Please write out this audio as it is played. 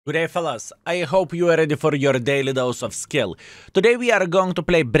Good day, fellas. I hope you are ready for your daily dose of skill. Today we are going to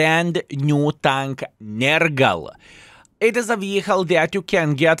play brand new tank Nergal. It is a vehicle that you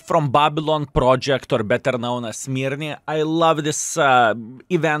can get from Babylon Project, or better known as Smyrni. I love this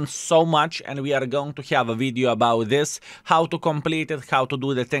event so much, and we are going to have a video about this, how to complete it, how to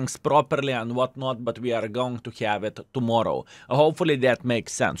do the things properly and whatnot, but we are going to have it tomorrow. Hopefully that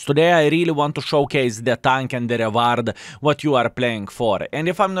makes sense. Today I really want to showcase the tank and the reward, what you are playing for. And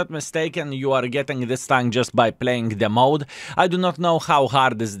if I'm not mistaken, you are getting this tank just by playing the mode. I do not know how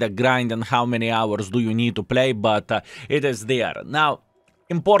hard is the grind and how many hours do you need to play, but it is there. Now,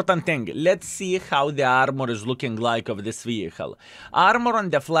 important thing, let's see how the armor is looking like of this vehicle. Armor on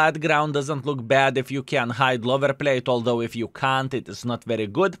the flat ground doesn't look bad if you can hide lower plate, although if you can't, it is not very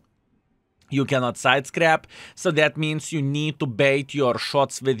good. You cannot side scrap, so that means you need to bait your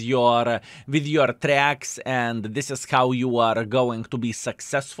shots with your tracks, and this is how you are going to be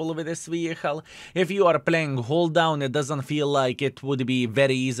successful with this vehicle. If you are playing hold down, it doesn't feel like it would be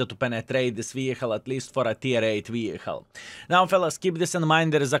very easy to penetrate this vehicle, at least for a tier 8 vehicle. Now, fellas, keep this in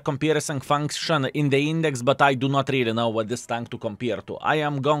mind. There is a comparison function in the index, but I do not really know what this tank to compare to. I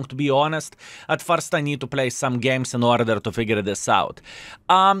am going to be honest. At first, I need to play some games in order to figure this out.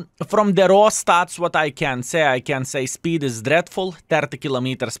 From the raw stats, what I can say speed is dreadful. 30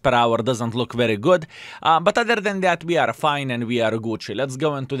 kilometers per hour doesn't look very good, but other than that, we are fine and we are Gucci. Let's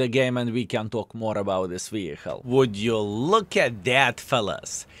go into the game and we can talk more about this vehicle. Would you look at that,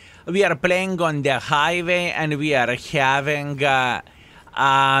 fellas? We are playing on the highway and we are having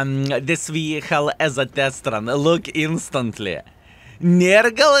this vehicle as a test run. Look instantly.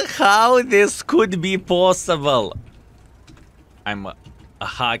 Nergal, how this could be possible? I'm a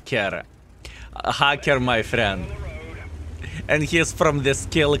hacker. A hacker, my friend. And he's from the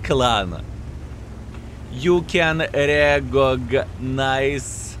Skill clan. You can recognize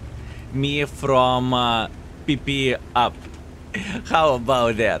me from PP up. How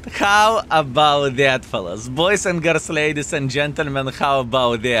about that? How about that, fellas? Boys and girls, ladies and gentlemen, how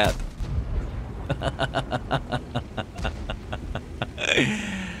about that?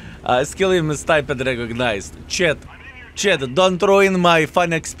 Skill mistyped recognized. Chat, don't ruin my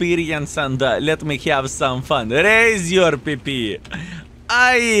fun experience and let me have some fun. Raise your PP.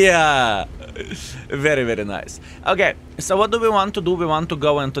 Ayya. Very, very nice. Okay, so what do we want to do? We want to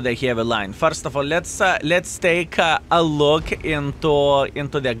go into the heavy line. First of all, let's take a look into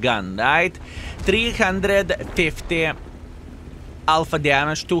the gun, right? 350 alpha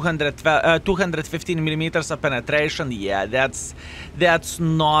damage, 215 millimeters of penetration. Yeah, that's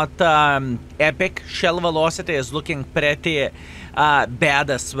not epic. Shell velocity is looking pretty bad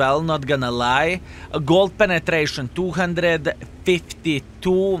as well, not gonna lie. Gold penetration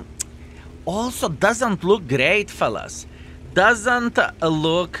 252 also doesn't look great, fellas. Doesn't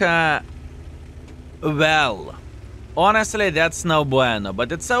look well. Honestly, that's no bueno,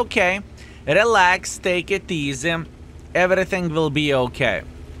 but it's okay. Relax, take it easy. Everything will be okay.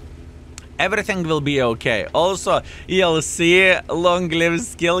 Everything will be okay. Also, you'll see, long live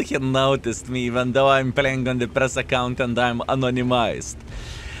Skill, he noticed me, even though I'm playing on the press account and I'm anonymized.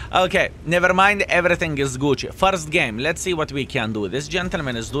 Okay, never mind, everything is Gucci. First game, let's see what we can do. This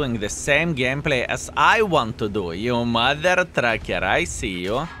gentleman is doing the same gameplay as I want to do. You mother trucker, I see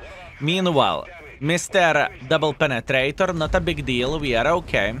you. Meanwhile, Mr. Double Penetrator, not a big deal, we are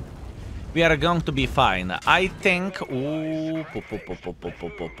okay. We are going to be fine. I think...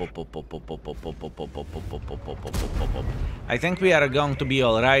 I think we are going to be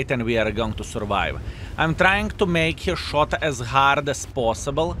alright and we are going to survive. I'm trying to make his shot as hard as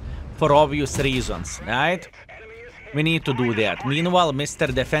possible for obvious reasons, right? We need to do that. Meanwhile,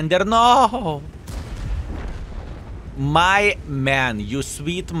 Mr. Defender... No! My man, you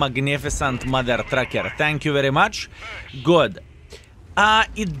sweet, magnificent mother trucker. Thank you very much. Good.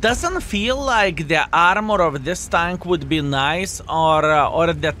 It doesn't feel like the armor of this tank would be nice or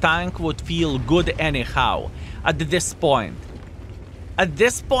the tank would feel good anyhow at this point. At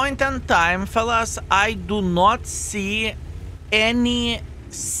this point in time, fellas, I do not see any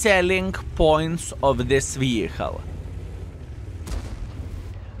selling points of this vehicle.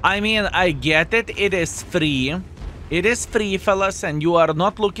 I mean, I get it, it is free. It is free, fellas, and you are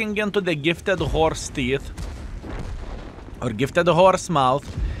not looking into the gifted horse teeth. Or gifted horse mouth,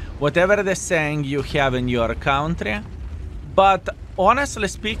 whatever the saying you have in your country. But honestly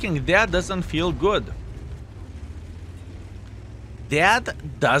speaking, that doesn't feel good. That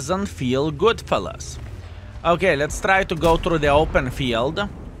doesn't feel good, fellas. Okay, let's try to go through the open field.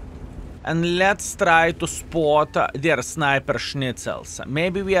 And let's try to spot their sniper schnitzels.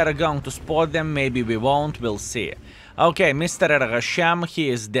 Maybe we are going to spot them, maybe we won't, we'll see. Okay, Mr. Erghasham, he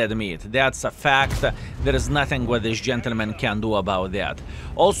is dead meat. That's a fact. There is nothing what this gentleman can do about that.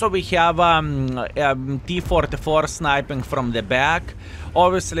 Also, we have T-44 sniping from the back.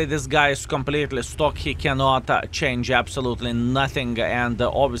 Obviously, this guy is completely stuck. He cannot change absolutely nothing, and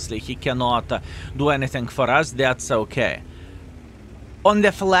obviously, he cannot do anything for us. That's okay. On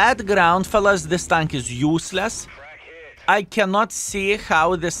the flat ground, fellas, this tank is useless. I cannot see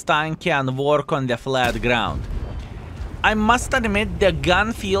how this tank can work on the flat ground. I must admit the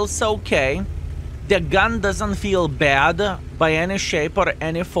gun feels okay. The gun doesn't feel bad by any shape or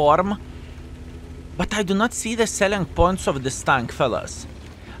any form. But I do not see the selling points of this tank, fellas.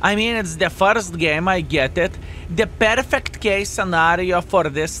 I mean, it's the first game, I get it. The perfect case scenario for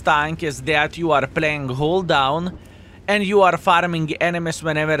this tank is that you are playing hold down and you are farming enemies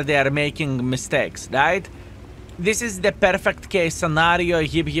whenever they are making mistakes, right? This is the perfect case scenario,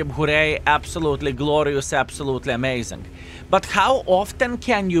 hip hip hooray, absolutely glorious, absolutely amazing. But how often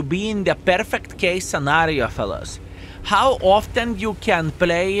can you be in the perfect case scenario, fellas? How often you can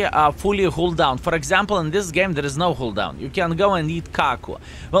play fully hold down? For example, in this game, there is no hold down. You can go and eat kaku.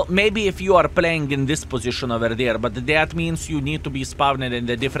 Well, maybe if you are playing in this position over there, but that means you need to be spawned in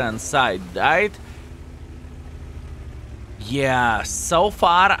the different side, right? Yeah, so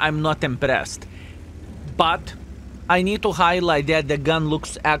far, I'm not impressed. But I need to highlight that the gun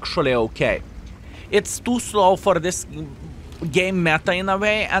looks actually okay. It's too slow for this game meta in a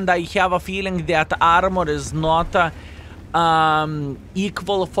way, and I have a feeling that armor is not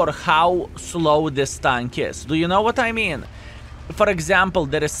equal for how slow this tank is. Do you know what I mean? For example,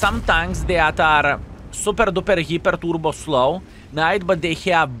 there is some tanks that are super duper hyper turbo slow, right? But they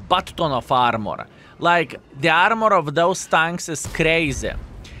have butt ton of armor. Like, the armor of those tanks is crazy.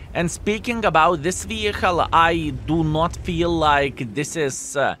 And speaking about this vehicle, I do not feel like this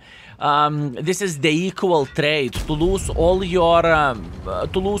is the equal trade. To lose all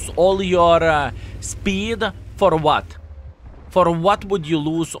your speed for what? For what would you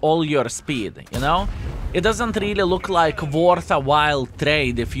lose all your speed? You know, it doesn't really look like worth a while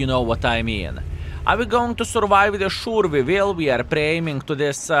trade, if you know what I mean. Are we going to survive this? Sure we will. We are praying to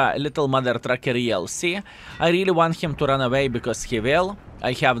this little mother trucker ELC. I really want him to run away because he will.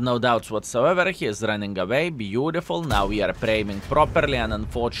 I have no doubts whatsoever. He is running away. Beautiful. Now we are praying properly, and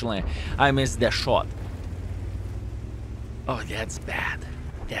unfortunately, I missed the shot. Oh, that's bad.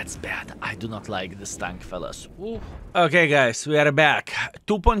 That's bad. I do not like this tank, fellas. Ooh. Okay, guys, we are back.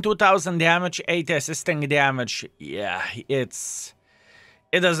 2.2 thousand damage, 8 assisting damage. Yeah, it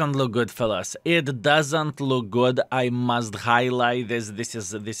doesn't look good, fellas. It doesn't look good. I must highlight this. This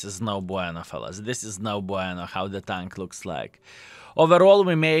is no bueno, fellas. This is no bueno how the tank looks like. Overall,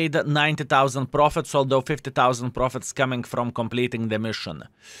 we made 90,000 profits, although 50,000 profits coming from completing the mission.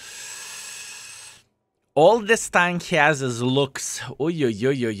 All this tank has is looks. Oy, oy,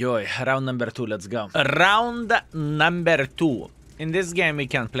 oy, oy, oy. Round number 2, let's go. Round number 2. In this game, we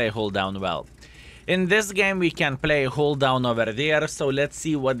can play hold down well. In this game, we can play hold down over there, so let's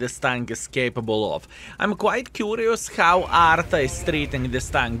see what this tank is capable of. I'm quite curious how Arta is treating this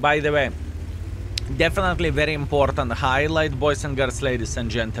tank. By the way, definitely very important highlight, boys and girls, ladies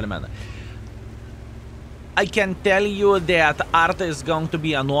and gentlemen. I can tell you that Arta is going to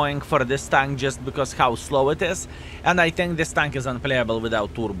be annoying for this tank just because how slow it is, and I think this tank is unplayable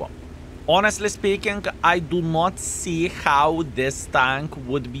without turbo. Honestly speaking, I do not see how this tank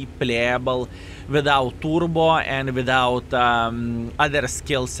would be playable without turbo and without other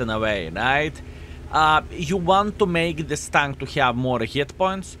skills in a way, right? You want to make this tank to have more hit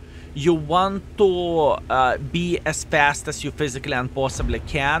points. You want to be as fast as you physically and possibly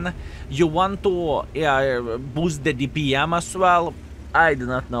can. You want to boost the DPM as well. I do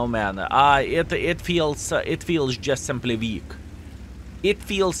not know, man. It feels just simply weak. It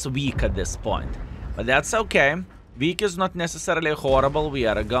feels weak at this point, but that's okay. Weak is not necessarily horrible. We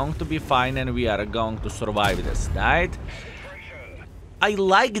are going to be fine and we are going to survive this, right? I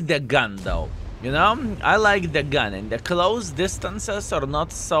like the gun though, you know? I like the gun, and the close distances are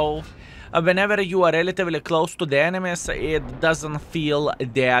not so... whenever you are relatively close to the enemies, it doesn't feel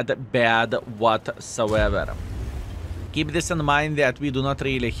that bad whatsoever. Keep this in mind that we do not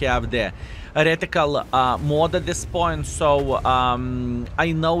really have the reticle mod at this point, so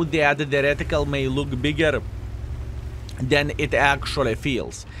I know that the reticle may look bigger than it actually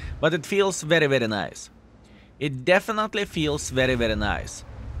feels, but it feels very, very nice. It definitely feels very, very nice.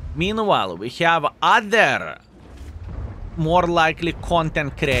 Meanwhile, we have other more likely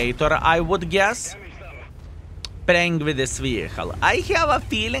content creator, I would guess, playing with this vehicle. I have a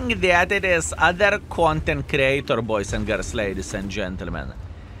feeling that it is other content creator, boys and girls, ladies and gentlemen.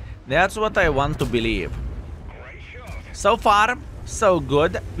 That's what I want to believe. So far, so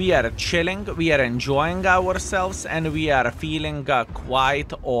good. We are chilling, we are enjoying ourselves, and we are feeling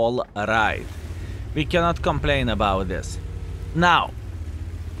quite all right. We cannot complain about this. Now,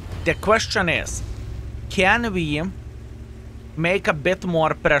 the question is, can we make a bit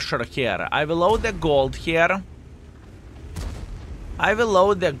more pressure here? I will load the gold here. I will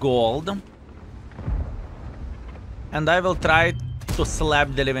load the gold. And I will try to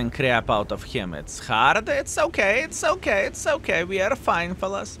slap the living crap out of him. It's hard. It's okay. It's okay. It's okay. We are fine,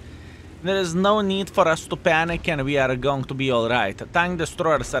 fellas. There is no need for us to panic and we are going to be alright. Tank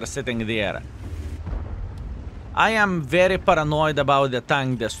destroyers are sitting there. I am very paranoid about the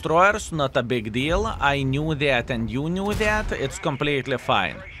tank destroyers. Not a big deal. I knew that and you knew that. It's completely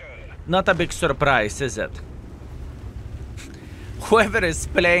fine. Not a big surprise, is it? Whoever is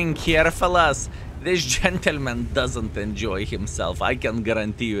playing here, fellas, this gentleman doesn't enjoy himself. I can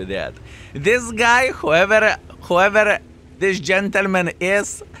guarantee you that. This guy, whoever this gentleman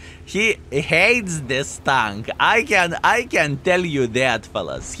is, he hates this tank. I can tell you that,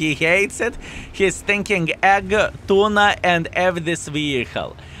 fellas. He hates it. He's thinking egg, tuna, and F this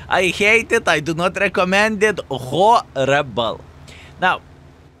vehicle. I hate it. I do not recommend it. Horrible. Now,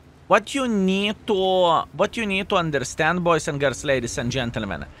 what you need to understand, boys and girls, ladies and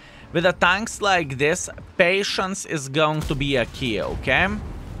gentlemen, with the tanks like this, patience is going to be a key, okay?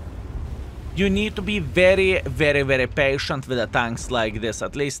 You need to be very, very, very patient with the tanks like this,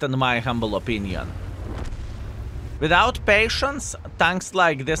 at least in my humble opinion. Without patience, tanks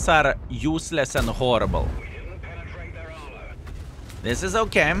like this are useless and horrible. This is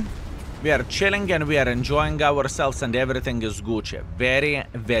okay. We are chilling and we are enjoying ourselves and everything is Gucci. Very,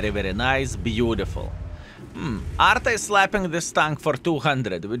 very, very nice, beautiful. Arta is slapping this tank for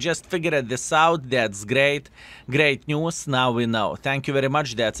 200. We just figured this out. That's great. Great news. Now we know. Thank you very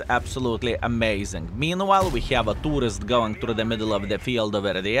much. That's absolutely amazing. Meanwhile, we have a tourist going through the middle of the field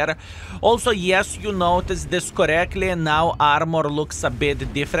over there. Also, yes, you noticed this correctly. Now armor looks a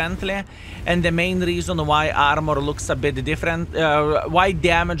bit differently. And the main reason why armor looks a bit different, why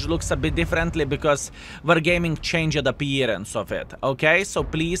damage looks a bit differently, because Wargaming changed the appearance of it. Okay, so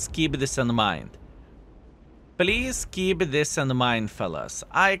please keep this in mind. Please keep this in mind, fellas.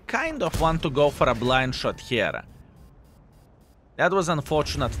 I kind of want to go for a blind shot here. That was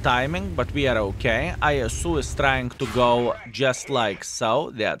unfortunate timing, but we are okay. ISU is trying to go just like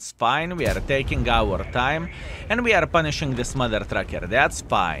so. That's fine. We are taking our time. And we are punishing this mother trucker. That's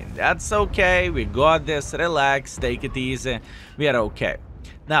fine. That's okay. We got this. Relax. Take it easy. We are okay.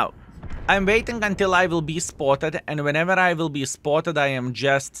 Now, I'm waiting until I will be spotted, and whenever I will be spotted, I am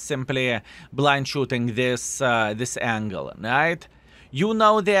just simply blind shooting this this angle, right? You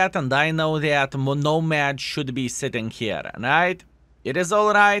know that, and I know that. Nomad should be sitting here, right? It is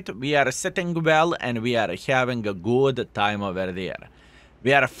all right. We are sitting well, and we are having a good time over there.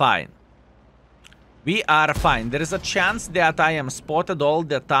 We are fine. We are fine. There is a chance that I am spotted all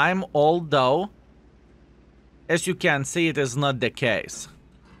the time, although, as you can see, it is not the case.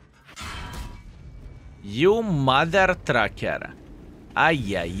 You mother trucker.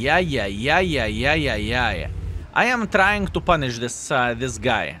 Ay, ay, ay, ay, ay, ay, ay, ay, ay. I am trying to punish this this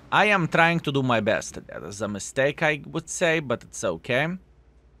guy. I am trying to do my best. That is a mistake, I would say, but it's okay.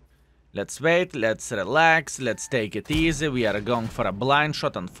 Let's wait, let's relax, let's take it easy. We are going for a blind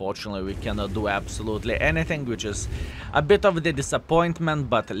shot. Unfortunately, we cannot do absolutely anything, which is a bit of the disappointment,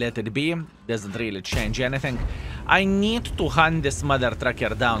 but let it be. Doesn't really change anything. I need to hunt this mother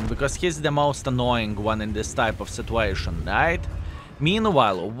trucker down, because he's the most annoying one in this type of situation, right?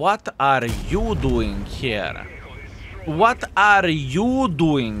 Meanwhile, what are you doing here? What are you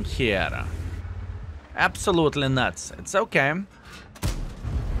doing here? Absolutely nuts. It's okay.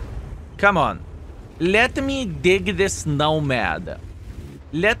 Come on. Let me dig this nomad.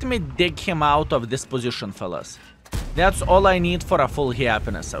 Let me dig him out of this position, fellas. That's all I need for a full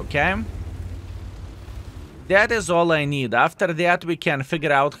happiness, okay? That is all I need. After that, we can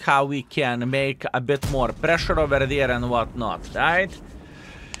figure out how we can make a bit more pressure over there and whatnot, right?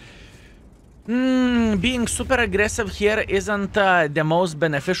 Being super aggressive here isn't the most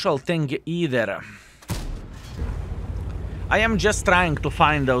beneficial thing either. I am just trying to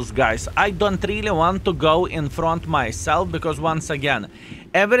find those guys. I don't really want to go in front myself, because once again,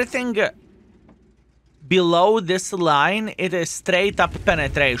 everything below this line, it is straight up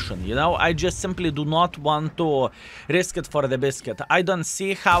penetration, you know? I just simply do not want to risk it for the biscuit. I don't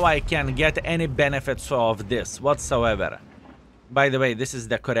see how I can get any benefits of this whatsoever. By the way, this is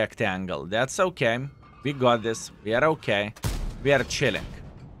the correct angle. That's okay. We got this. We are okay. We are chilling.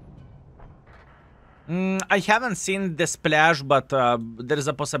 I haven't seen the splash, but there is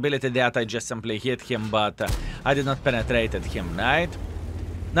a possibility that I just simply hit him, but I did not penetrate him, right?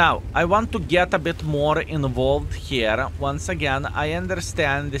 Now, I want to get a bit more involved here. Once again, I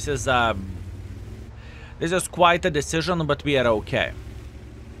understand this is quite a decision, but we are okay.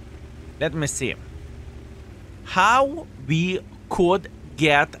 Let me see. How we could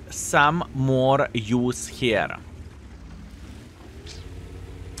get some more use here.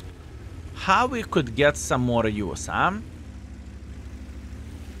 How we could get some more use, huh?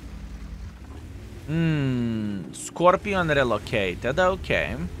 Scorpion relocated,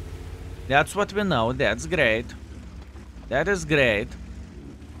 okay. That's what we know, that's great. That is great.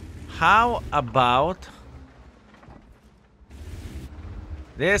 How about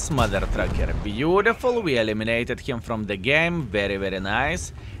this mother trucker? Beautiful, we eliminated him from the game, very, very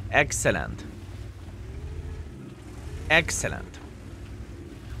nice. Excellent. Excellent.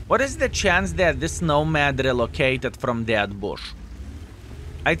 What is the chance that this nomad relocated from that bush?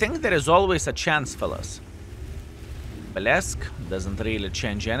 I think there is always a chance, fellas. Blesk doesn't really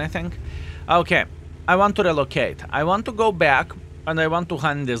change anything. Okay, I want to relocate. I want to go back and I want to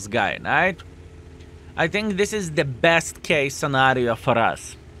hunt this guy, right? I think this is the best case scenario for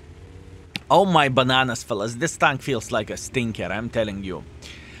us. Oh my bananas, fellas. This tank feels like a stinker, I'm telling you.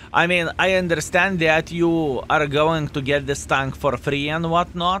 I mean, I understand that you are going to get this tank for free and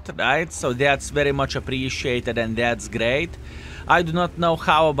whatnot, right? So that's very much appreciated and that's great. I do not know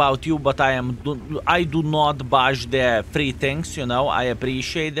how about you, but I do not bash the free things, you know. I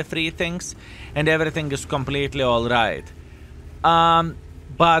appreciate the free things and everything is completely alright.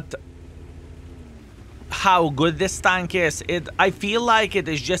 But how good this tank is, I feel like it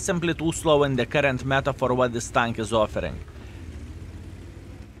is just simply too slow in the current meta for what this tank is offering.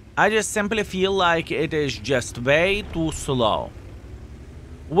 I just simply feel like it is just way too slow.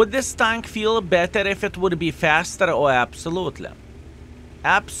 Would this tank feel better if it would be faster? Oh, absolutely.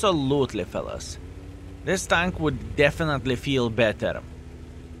 Absolutely, fellas. This tank would definitely feel better.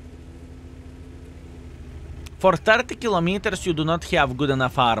 For 30 kilometers, you do not have good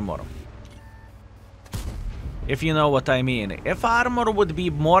enough armor. If you know what I mean. If armor would be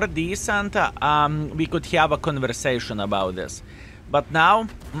more decent, we could have a conversation about this. But now,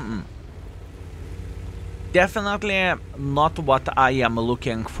 definitely not what I am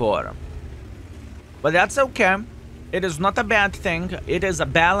looking for. But that's okay. It is not a bad thing. It is a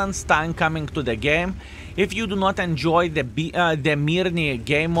balanced tank coming to the game. If you do not enjoy the Mirny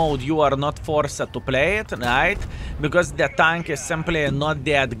game mode, you are not forced to play it, right? Because the tank is simply not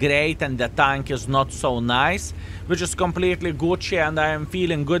that great and the tank is not so nice, which is completely Gucci and I am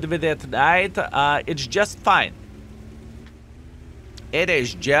feeling good with it, right? It's just fine. It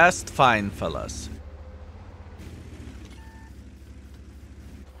is just fine, fellas.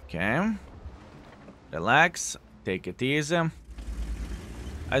 Okay. Relax. Take it easy.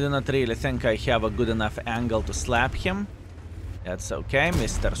 I do not really think I have a good enough angle to slap him. That's okay.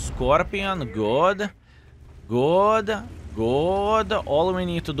 Mr. Scorpion. Good. Good. Good. All we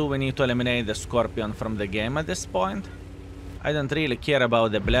need to do, we need to eliminate the Scorpion from the game at this point. I don't really care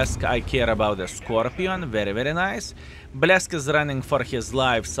about the Blesk. I care about the Scorpion. Very, very nice. Blesk is running for his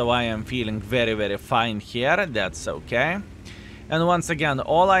life, so I am feeling very, very fine here. That's okay. And once again,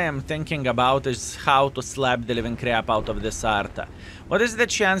 all I am thinking about is how to slap the living crap out of this Arta. What is the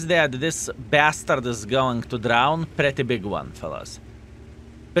chance that this bastard is going to drown? Pretty big one, fellas.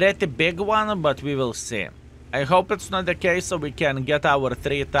 Pretty big one, but we will see. I hope it's not the case so we can get our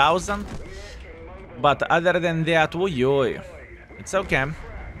 3000. But other than that, it's okay.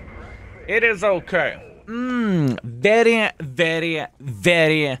 It is okay. Very, very,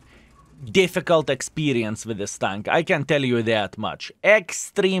 very difficult experience with this tank. I can tell you that much.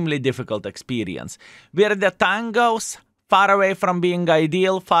 Extremely difficult experience. Where the tank goes, far away from being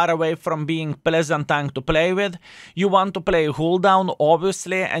ideal, far away from being pleasant tank to play with. You want to play hull down,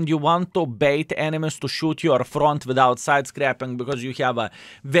 obviously, and you want to bait enemies to shoot your front without side scrapping because you have a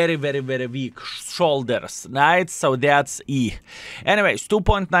very, very, very weak shoulders, right? So that's E. Anyways,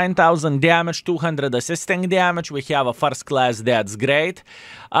 2,900 damage, 200 assisting damage. We have a first class, that's great.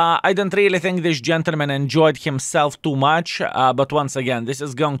 I don't really think this gentleman enjoyed himself too much, but once again, this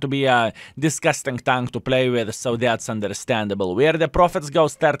is going to be a disgusting tank to play with, so that's understandable. Where the profits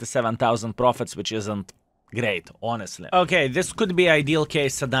goes, 37,000 profits, which isn't great, honestly. Okay, this could be ideal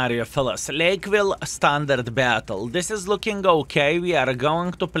case scenario, fellas. Lakeville standard battle. This is looking okay. We are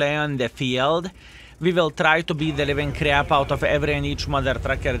going to play on the field. We will try to beat the living crap out of every and each mother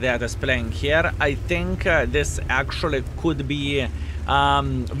trucker that is playing here. I think this actually could be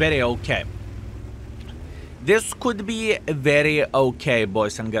very okay. This could be very okay,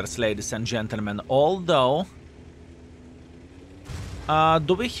 boys and girls, ladies and gentlemen. Although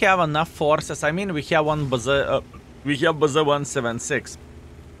Do we have enough forces? I mean, we have Baza 176.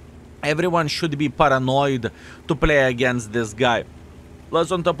 Everyone should be paranoid to play against this guy.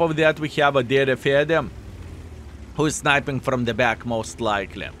 Plus, on top of that, we have a Airfield who is sniping from the back, most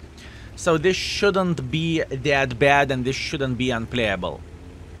likely. So this shouldn't be that bad, and this shouldn't be unplayable.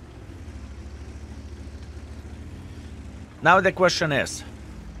 Now the question is,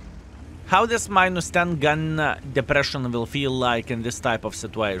 how this -10 gun depression will feel like in this type of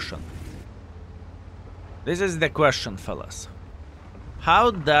situation? This is the question, fellas.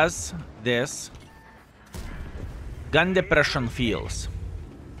 How does this gun depression feels?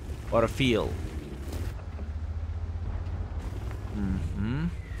 Or feel?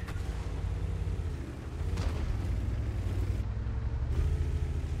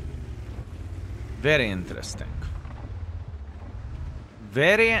 Very interesting.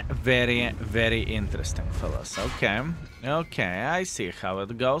 Very, very, very interesting, fellas. Okay. Okay, I see how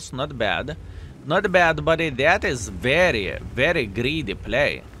it goes. Not bad. Not bad, buddy. That is very, very greedy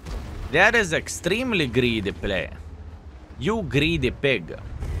play. That is extremely greedy play. You greedy pig.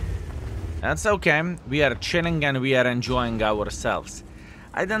 That's okay. We are chilling and we are enjoying ourselves.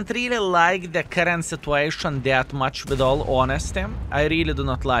 I don't really like the current situation that much, with all honesty. I really do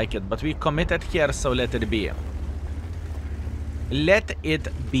not like it, but we committed here, so let it be. Let it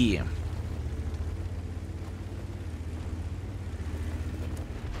be.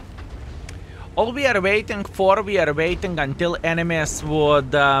 All we are waiting for, we are waiting until enemies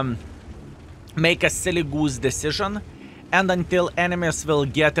would make a silly goose decision, and until enemies will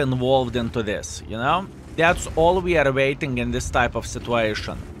get involved into this, you know? That's all we are waiting in this type of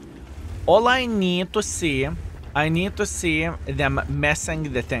situation. All I need to see them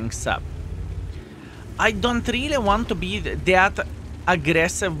messing the things up. I don't really want to be that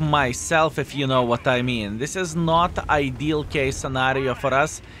aggressive myself, if you know what I mean. This is not ideal case scenario for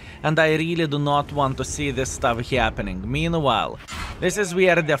us, and I really do not want to see this stuff happening. Meanwhile, this is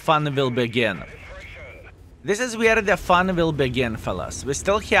where the fun will begin. This is where the fun will begin, fellas. We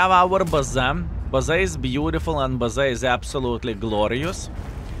still have our Baza. Baza is beautiful and Baza is absolutely glorious.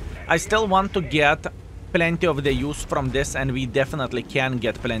 I still want to get plenty of the use from this, and we definitely can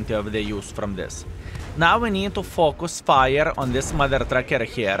get plenty of the use from this. Now we need to focus fire on this mother trucker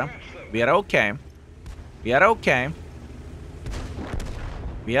here. We are okay. We are okay.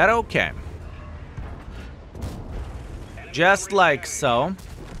 We are okay. Just like so.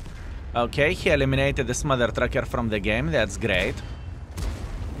 Okay, he eliminated this mother trucker from the game. That's great.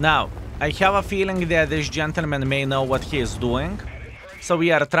 Now, I have a feeling that this gentleman may know what he is doing. So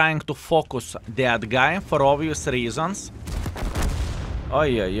we are trying to focus that guy for obvious reasons.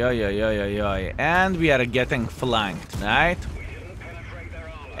 Oi, oi, oi, oi, oi, oi, oi. And we are getting flanked, right?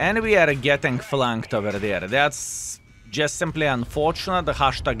 And we are getting flanked over there. That's just simply unfortunate. The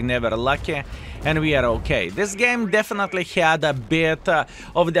hashtag never lucky. And we are okay. This game definitely had a bit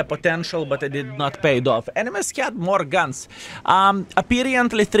of the potential, but it did not pay off. Enemies had more guns.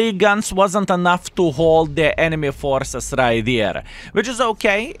 Apparently 3 guns wasn't enough to hold the enemy forces right there, which is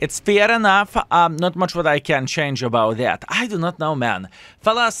okay. It's fair enough. Not much what I can change about that. I do not know, man.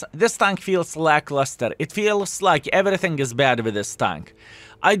 Fellas, this tank feels lackluster. It feels like everything is bad with this tank.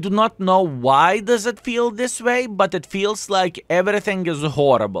 I do not know why does it feel this way, but it feels like everything is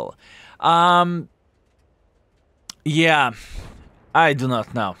horrible. Yeah, I do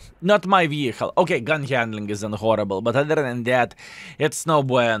not know. Not my vehicle. Okay, gun handling isn't horrible, but other than that, it's no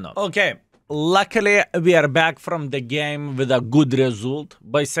bueno. Okay, luckily we are back from the game with a good result.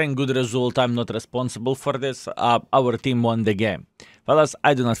 By saying good result, I'm not responsible for this. Our team won the game. Fellas,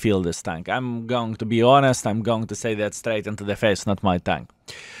 I do not feel this tank. I'm going to be honest. I'm going to say that straight into the face, not my tank.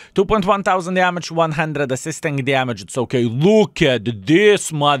 2.1 thousand damage, 100 assisting damage. It's okay. Look at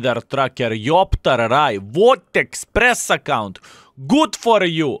this mother trucker. Yoptarai. What express account. Good for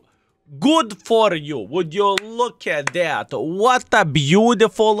you. Good for you. Would you look at that? What a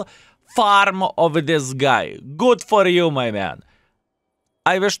beautiful farm of this guy. Good for you, my man.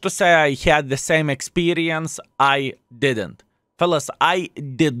 I wish to say I had the same experience. I didn't. Fellas, I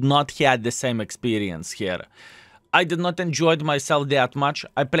did not have the same experience here. I did not enjoy myself that much.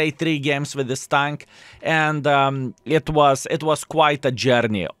 I played 3 games with this tank, and it was quite a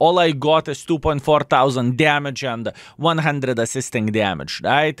journey. All I got is 2.4 thousand damage and 100 assisting damage,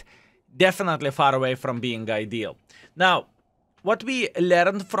 right? Definitely far away from being ideal. Now, what we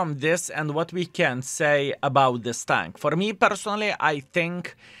learned from this and what we can say about this tank. For me personally, I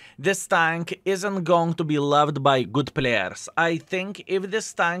think this tank isn't going to be loved by good players. I think if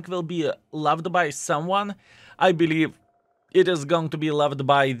this tank will be loved by someone, I believe it is going to be loved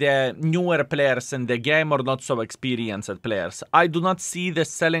by the newer players in the game or not so experienced players. I do not see the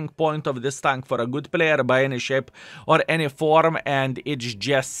selling point of this tank for a good player by any shape or any form, and it's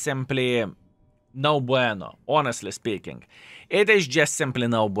just simply no bueno, honestly speaking. It is just simply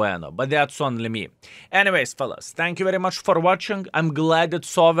no bueno, but that's only me. Anyways, fellas, thank you very much for watching. I'm glad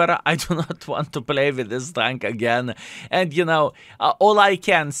it's over. I do not want to play with this tank again. And, you know, all I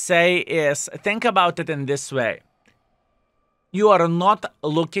can say is think about it in this way. You are not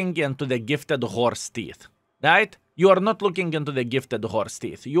looking into the gifted horse teeth, right? You are not looking into the gifted horse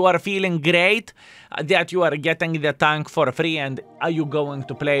teeth. You are feeling great that you are getting the tank for free, and are you going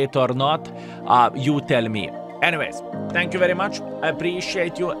to play it or not? You tell me. Anyways, thank you very much. I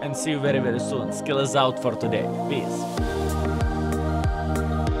appreciate you and see you very, very soon. Skill is out for today. Peace.